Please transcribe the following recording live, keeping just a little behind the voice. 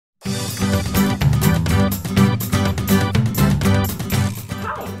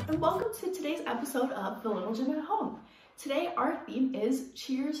today's episode of The Little Gym at Home. Today our theme is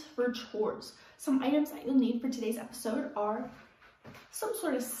Cheers for Chores. Some items that you'll need for today's episode are some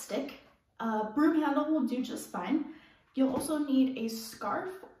sort of stick. A broom handle will do just fine. You'll also need a scarf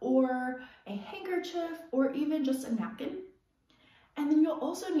or a handkerchief or even just a napkin. And then you'll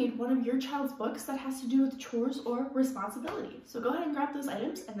also need one of your child's books that has to do with chores or responsibility. So go ahead and grab those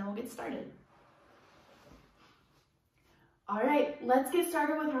items and then we'll get started. All right, let's get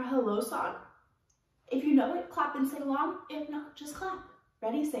started with our hello song. If you know it, clap and sing along. If not, just clap.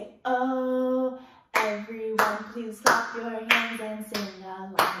 Ready? Say, oh, everyone please clap your hands and sing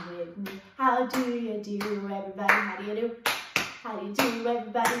along with me. How do you do, everybody? How do you do? How do you do,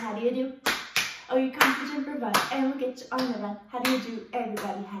 everybody? How do you do? Oh, you come to gym for fun and we'll get you on the run. How do you do,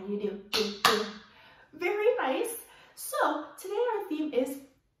 everybody? How do you do? Do. Very nice. So today our theme is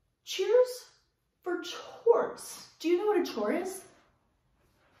cheers for chores. Do you know what a chore is?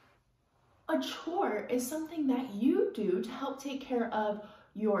 A chore is something that you do to help take care of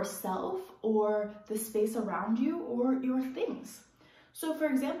yourself or the space around you or your things. So for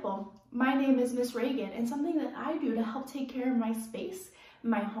example, my name is Miss Reagan and something that I do to help take care of my space,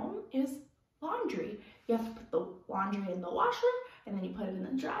 my home, is laundry. You have to put the laundry in the washer and then you put it in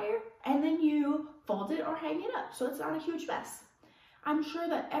the dryer and then you fold it or hang it up so it's not a huge mess. I'm sure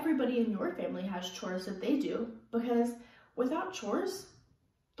that everybody in your family has chores that they do because without chores,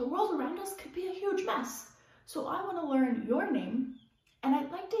 the world around us could be a huge mess. So I want to learn your name and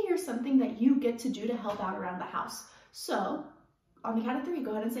I'd like to hear something that you get to do to help out around the house. So on the count of 3,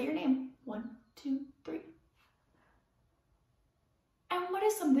 go ahead and say your name. 1, 2, 3. And what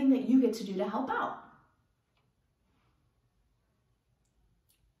is something that you get to do to help out?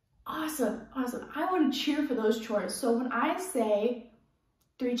 Awesome, awesome. I want to cheer for those chores. So when I say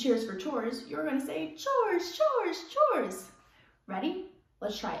 3 cheers for chores, you're going to say chores, chores, chores. Ready?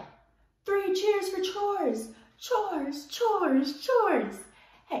 Let's try it. 3 cheers for chores. Chores, chores, chores.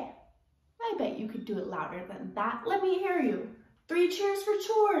 Hey, I bet you could do it louder than that. Let me hear you. 3 cheers for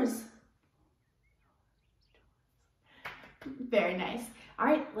chores. Very nice. All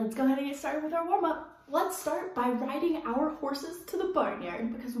right, let's go ahead and get started with our warm-up. Let's start by riding our horses to the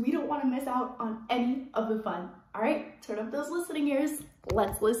barnyard because we don't want to miss out on any of the fun. All right, turn up those listening ears.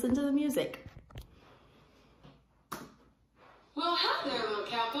 Let's listen to the music. Well, hi there, little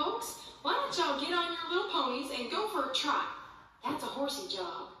cowpokes. Why don't y'all get on your little ponies and go for a trot? That's a horsey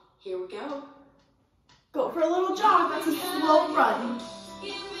jog. Here we go. Go for a little jog. That's a slow run.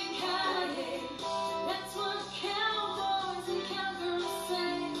 That's what cowboys and cowgirls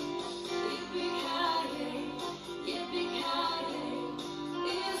say. Yippee-ki-yay, yippee-ki-yay.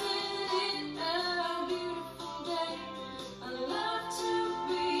 Isn't it a beautiful day? I love to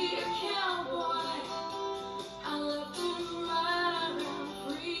be a cowboy. I love to ride around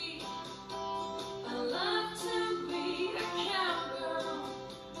free. I love to be a cowgirl.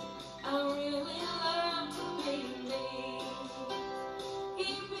 I really love to be me.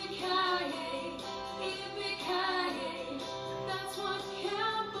 Yippee-ki-yay, yippee-ki-yay. That's what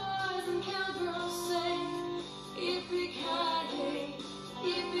cowboys and cowgirls say. Yippee-ki-yay,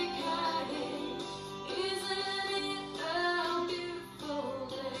 yippee-ki-yay. Isn't it a beautiful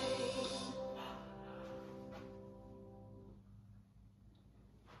day?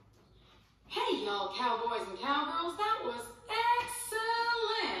 Hey, y'all cowboys and cowgirls, that was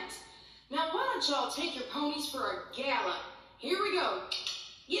excellent. Now why don't y'all take your ponies for a gallop? Here we go.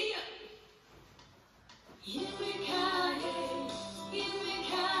 Yeah. Yippee-ki-yay,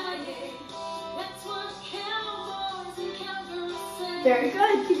 yippee-ki-yay. That's what cowboys and cowgirls say. Very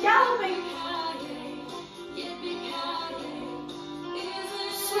good. Keep galloping. Yippee-ki-yay, yippee-ki-yay.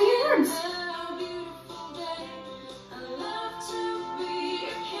 Isn't Swing your arms. it a beautiful day? I love to be a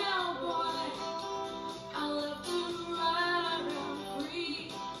cowboy. I love to ride around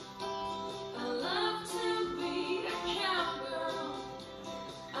free. I love to be a cowgirl.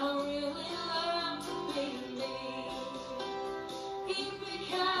 I really love to be me.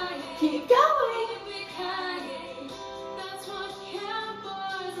 Yippee-ki-yay, Keep going. yippee-ki-yay. That's what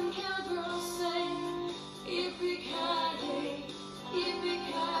cowboys and cowgirls say. Yippee-ki-yay,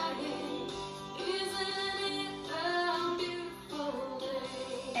 yippee-ki-yay. Isn't it a beautiful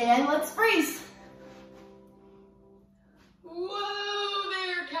day? And let's freeze. Whoa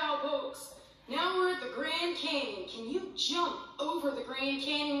there, cowpokes. Now we're at the Grand Canyon. Can you jump over the Grand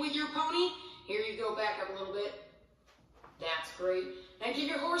Canyon with your pony? Here you go, back up a little bit. That's great. Now give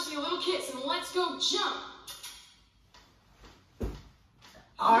your horsey a little kiss and let's go jump.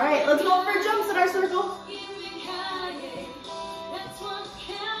 All right, let's go for jumps in our circle. Yippee-ki-yay, that's what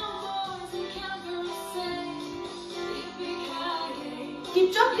cowboys and cowgirls say. Yippee-ki-yay,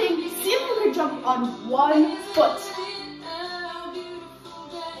 Keep jumping. See if you can jump on one foot.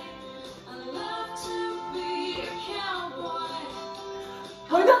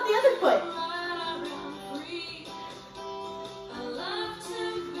 What about the other foot?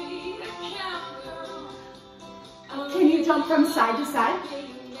 Can you jump from side to side?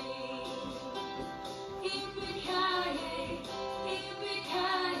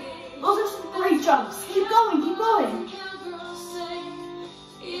 Those are some great jumps. Keep going, keep going.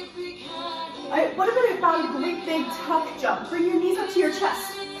 Alright, what about a great big tuck jump? Bring your knees up to your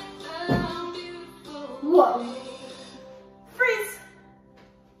chest. Whoa. Freeze.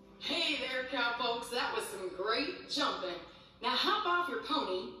 Hey there, cow folks. That was some great jumping. Now hop off your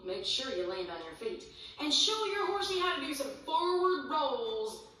pony, make sure you land on your feet, and show your horsey how to do some forward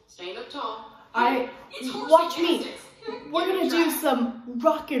rolls. Stand up tall. Alright, watch me. We're gonna do some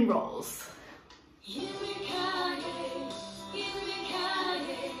rock and rolls.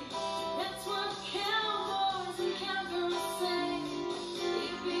 That's what cowboys and cowgirls say.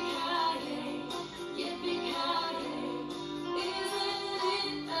 Yippee-ki-yay, isn't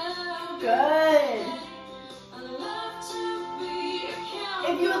it Good.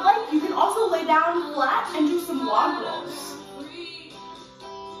 If you would like, you can also lay down flat and do some log rolls.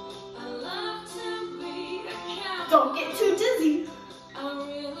 Don't get too dizzy.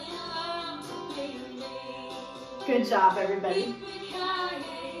 Good job, everybody.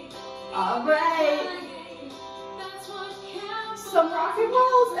 All right. Some rock and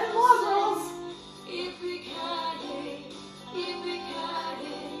rolls and log rolls.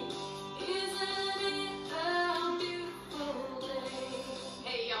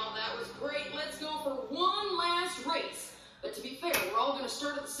 Hey y'all, that was great. Let's go for one last race. But to be fair, we're all going to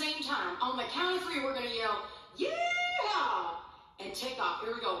start at the same time. On the count of 3, we're going to yell, yeah! And take off.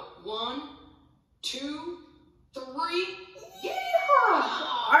 Here we go. 1, 2, 3. Yeah.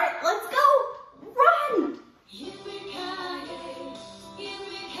 All right, let's go. Run.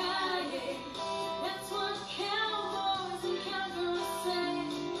 That's what cowboys and cowgirls say.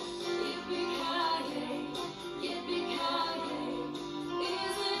 Yippee-ki-yay,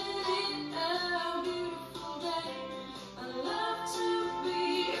 isn't it a beautiful day? I love to be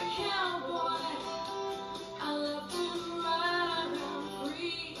a cowboy. I love to ride around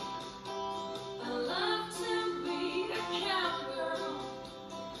free. I love to be a cowgirl.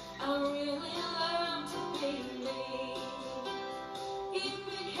 I really love to be me.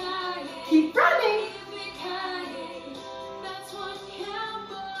 Yippee-ki-yay. Keep running. Yippee-ki-yay, that's what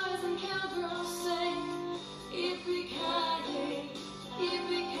cowboys and cowgirls say. Yippee-ki-yay,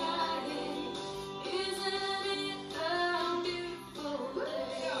 yippee-ki-yay, isn't it a beautiful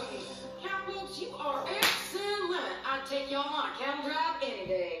day? Cow folks, you are excellent. I'd take y'all on a cattle drive any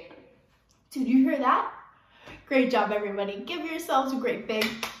day. Did you hear that? Great job, everybody. Give yourselves a great big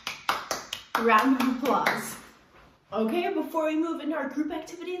round of applause. Okay, before we move into our group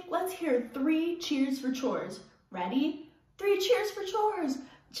activity, let's hear 3 cheers for chores. Ready? 3 cheers for chores.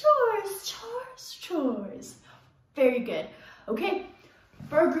 Chores, chores, chores. Very good. Okay,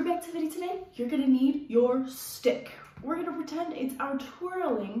 for our group activity today, you're gonna need your stick. We're gonna pretend it's our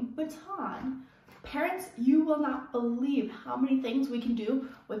twirling baton. Parents, you will not believe how many things we can do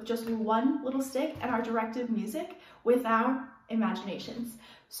with just one little stick and our directive music with our imaginations.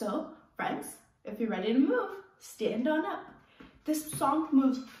 So, friends, if you're ready to move, stand on up. This song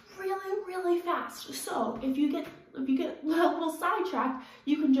moves really, really fast. So if you get a little sidetracked,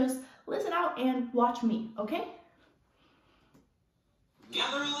 you can just listen out and watch me, okay?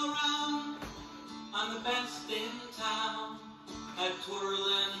 Gather all around, I'm the best in town at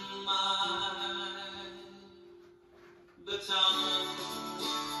twirling my baton.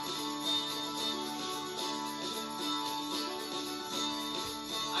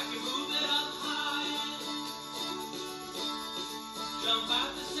 I can move it up high, jump at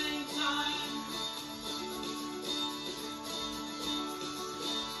the same time.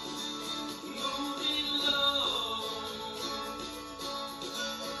 Moving low,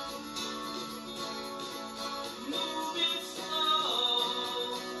 moving slow,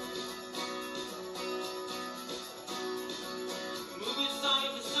 moving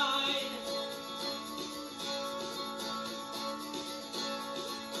side to side.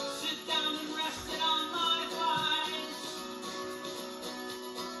 Sit down and rest it on my thighs.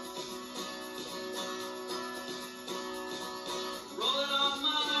 Roll it on my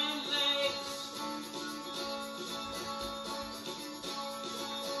legs.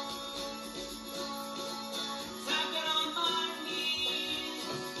 Tap it on my knees.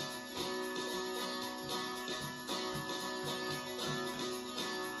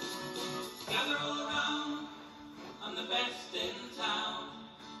 Gather all around, I'm the best in town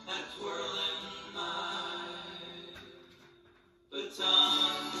at twirling my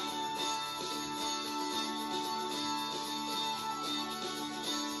baton.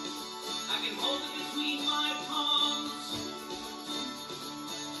 I can hold it between my palms.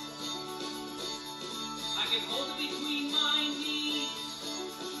 I can hold it between my knees.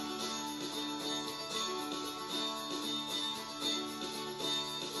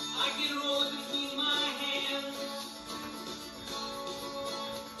 I can roll it between my hands.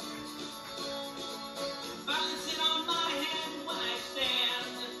 Balance it on my hand when I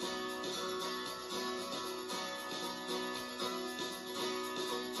stand.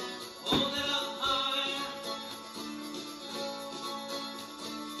 Hold it up high.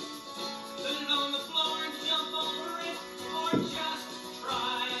 Put it on the floor and jump over it, or just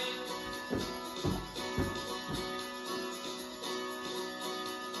try.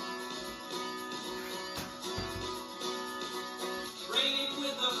 Trade it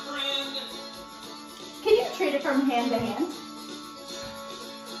with a friend. Can you trade it from hand to hand?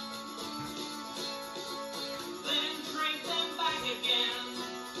 Then trade them back again.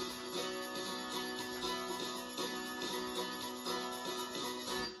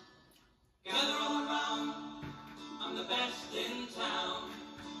 Gather all around, I'm the best in town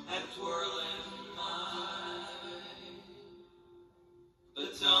at twirling my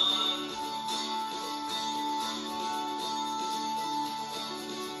baton.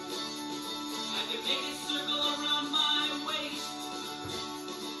 I can make a circle around my waist.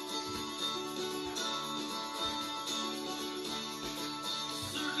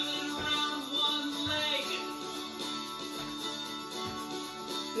 Circle it around one leg.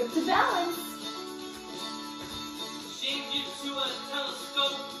 You have to balance. Change it to a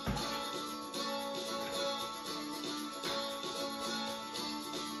telescope.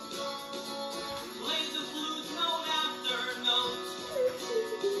 Play the blues note after note.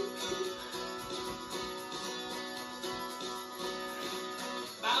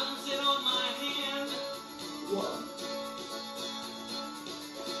 Balance it on my hand. Whoa.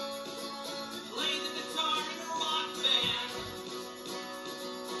 Play the guitar in a rock band.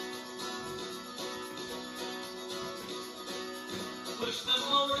 Push the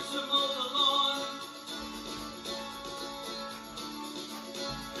mower to mow the lawn.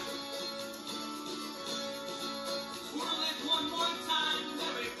 Twirl it one more time,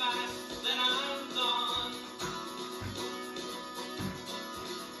 very fast, then I'm gone.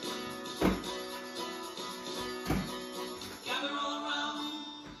 Gather all around,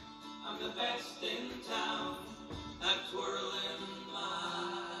 I'm the best in town at twirling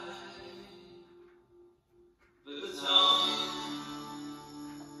my baton.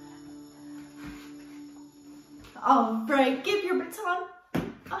 All right, give your baton a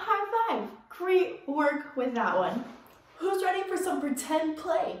high five. Great work with that one. Who's ready for some pretend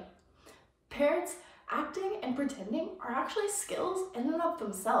play? Parents, acting and pretending are actually skills in and of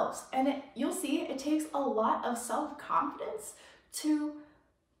themselves, and you'll see it takes a lot of self-confidence to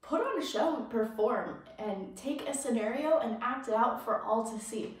put on a show and perform and take a scenario and act it out for all to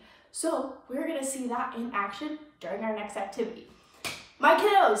see. So we're gonna see that in action during our next activity. My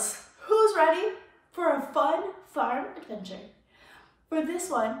kiddos, who's ready for a fun farm adventure? For this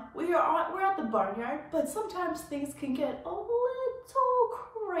one, we're at the barnyard, but sometimes things can get a little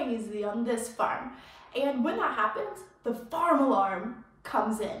crazy on this farm. And when that happens, the farm alarm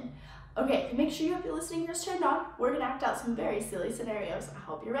comes in. Okay, make sure you have your listening ears turned on. We're gonna act out some very silly scenarios. I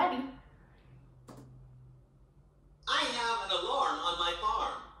hope you're ready. I have an alarm on my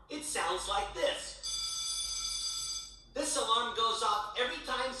farm. It sounds like this. This alarm goes off every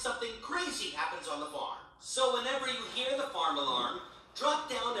time something crazy happens on the farm. So whenever you hear the farm alarm, drop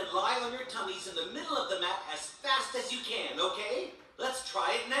down and lie on your tummies in the middle of the mat as fast as you can, okay? Let's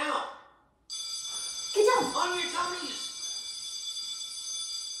try it now. Get down. On your tummies.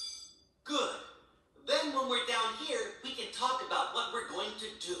 Good. Then when we're down here, we can talk about what we're going to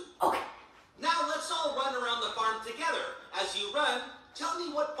do. Okay. Now let's all run around the farm together. As you run, tell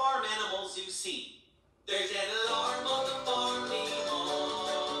me what farm animals you see. There's an alarm on the farm,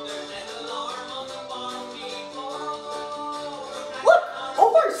 Nemo. There's an alarm on the farm, Nemo. Look, a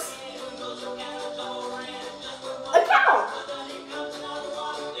horse. A cow.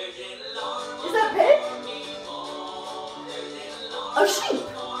 Is that a pig? A sheep.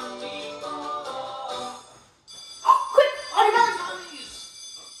 Quick, on your belly.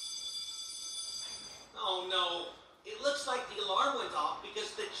 Oh no, it looks like the alarm went off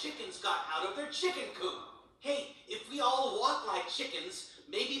because the chickens got out of their chicken coop. Hey, if we all walk like chickens,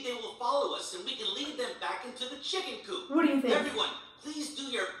 maybe they will follow us and we can lead them back into the chicken coop. What do you think? Everyone, please do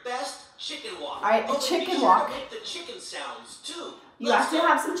your best chicken walk. All right, a Oh, and chicken be sure walk. to make the chicken sounds too. You Let's have to go.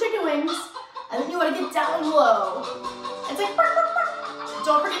 have some chicken wings, and then you want to get down low. It's like, bark, bark, bark.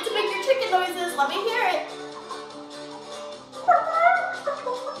 Don't forget to make your chicken noises. Let me hear it.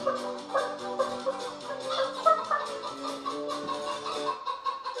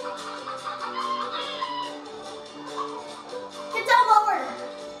 Get down lower.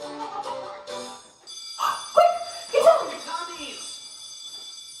 Quick, get down. Your tummies.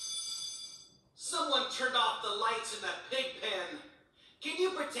 Someone turned off the lights in that pig pen. Can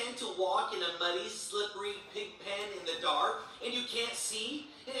you pretend to walk in a muddy, slippery pig pen in the dark and you can't see?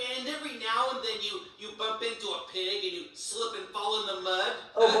 And every now and then you bump into a pig and you slip and fall in the mud?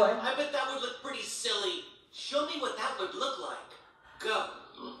 Oh boy. I bet that would look pretty silly. Show me what that would look like. Go.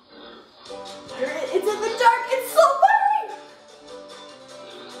 It's in the dark. It's so funny.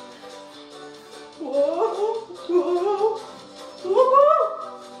 Whoa, whoa,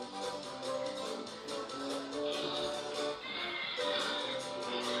 whoa.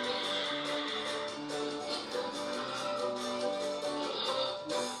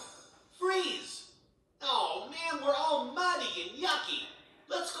 Freeze! Oh man, we're all muddy and yucky.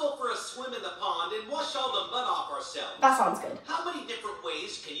 Let's go for a swim in the pond and wash all the mud off ourselves. That sounds good. How many different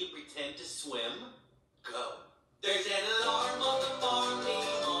ways can you pretend to swim? Go. There's an alarm on the farm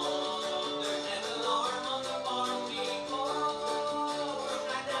below. There's an alarm on the farm below.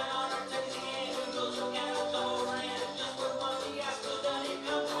 Right down on our taxi and goes from Cantor and just for fun we ask so that it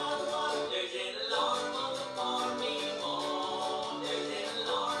comes on the water. There's an alarm on the farm below. There's an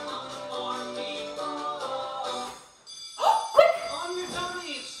alarm on the farm below. Quick! On your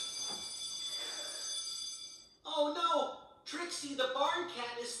tummies! Oh no! Trixie the barn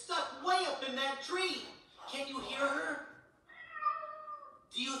cat is stuck way up in that tree. Can you hear her?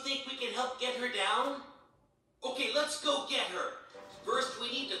 Do you think we can help get her down? Okay, let's go get her. First,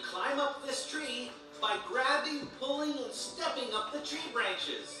 we need to climb up this tree by grabbing, pulling, and stepping up the tree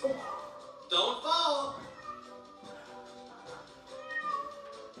branches. Don't fall.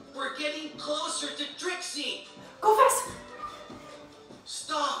 We're getting closer to Trixie. Go fast!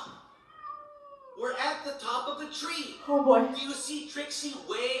 Stop. We're at the top of the tree. Oh boy. Do you see Trixie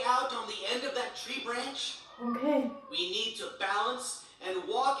way out on the end of that tree branch? Okay. We need to balance and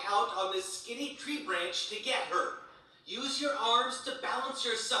walk out on this skinny tree branch to get her. Use your arms to balance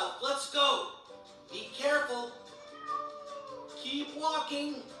yourself. Let's go. Be careful. Keep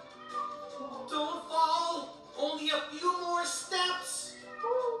walking. Don't fall. Only a few more steps.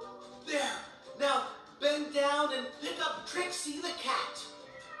 There. Now bend down and pick up Trixie the cat.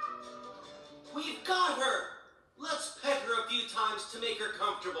 We've got her. Let's pet her a few times to make her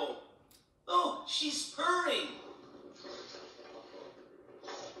comfortable. Oh, she's purring.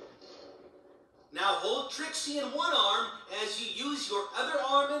 Now hold Trixie in one arm as you use your other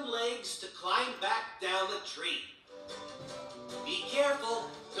arm and legs to climb back down the tree. Be careful,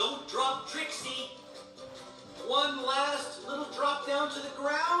 don't drop Trixie. One last little drop down to the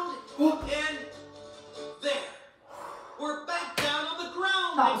ground, and there. We're back down on the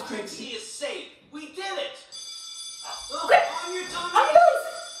ground, That and was Trixie crazy. is safe. We did it. Oh, Quick! on your tummies. On yours!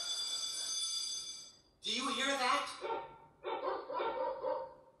 Do you hear that?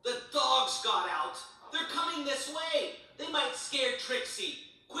 The dogs got out. They're coming this way. They might scare Trixie.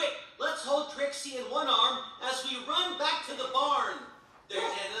 Quick, let's hold Trixie in one arm as we run back to the barn. There's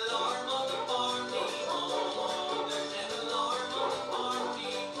an alarm on the barn below. There's an alarm on the barn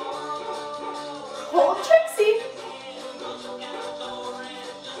below. Hold Trixie.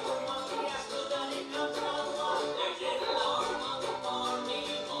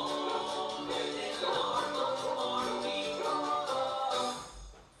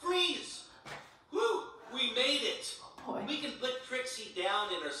 Freeze! Whew, we made it. Boy. We can put Trixie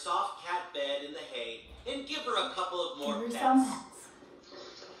down in her soft cat bed in the hay and give her a couple of more Give her pets. some pets.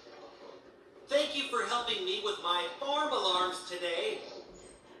 Thank you for helping me with my farm alarms today.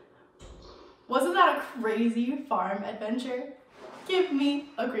 Wasn't that a crazy farm adventure? Give me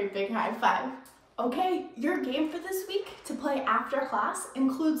a great big high five. Okay, your game for this week to play after class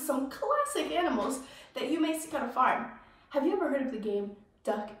includes some classic animals that you may see on a farm. Have you ever heard of the game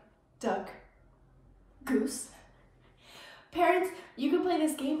Duck, Duck, Goose? Parents, you can play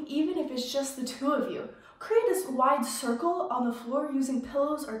this game even if it's just the two of you. Create a wide circle on the floor using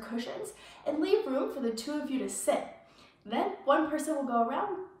pillows or cushions and leave room for the two of you to sit. Then one person will go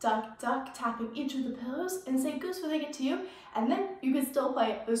around, duck, duck, tapping each of the pillows and say goose when they get to you, and then you can still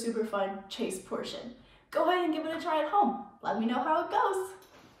play the super fun chase portion. Go ahead and give it a try at home. Let me know how it goes.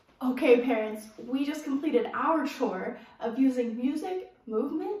 Okay, parents, we just completed our chore of using music,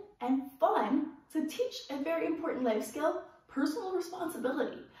 movement, and fun to teach a very important life skill, personal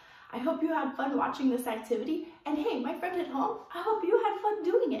responsibility. I hope you had fun watching this activity. And hey, my friend at home, I hope you had fun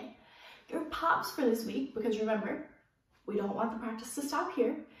doing it. Your pops for this week, because remember, we don't want the practice to stop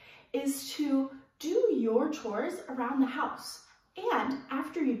here, is to do your chores around the house. And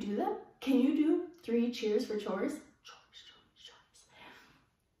after you do them, can you do 3 cheers for chores? Chores.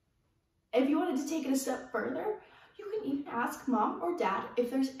 If you wanted to take it a step further, you can even ask mom or dad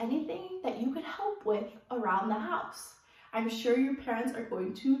if there's anything that you could help with around the house. I'm sure your parents are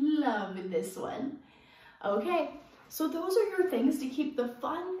going to love this one. Okay, so those are your things to keep the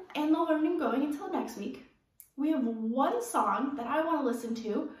fun and the learning going until next week. We have one song that I want to listen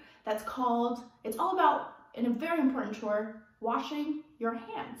to that's called, it's all about, in a very important chore, washing your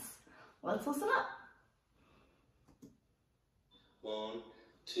hands. Let's listen up. 1,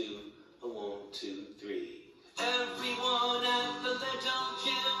 2, 1, 2, 3. Everyone at the little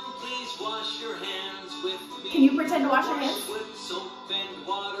gym, please wash your hands with me. Can you pretend to wash your hands? With soap and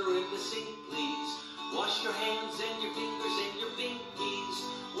water in the sink, please. Wash your hands and your fingers and your pinkies.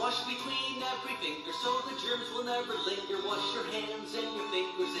 Wash between every finger so the germs will never linger. Wash your hands and your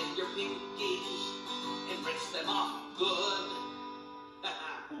fingers and your pinkies and rinse them off good.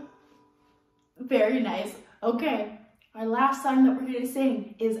 Very nice. Okay, our last song that we're going to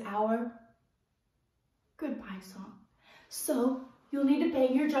sing is our goodbye song. So you'll need to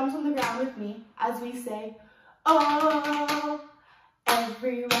bang your drums on the ground with me as we say, oh,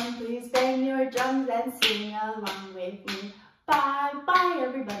 everyone please bang your drums and sing along with me. Bye bye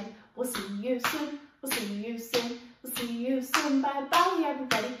everybody, we'll see you soon, we'll see you soon, we'll see you soon. Bye bye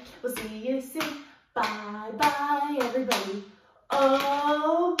everybody, we'll see you soon. Bye bye everybody.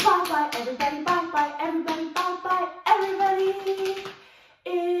 Oh, bye bye everybody, bye bye everybody, bye bye everybody.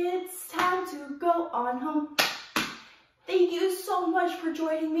 It's time to go on home. Thank you so much for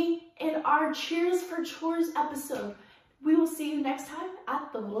joining me in our Cheers for Chores episode. We will see you next time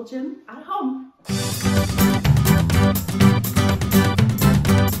at the little gym at home.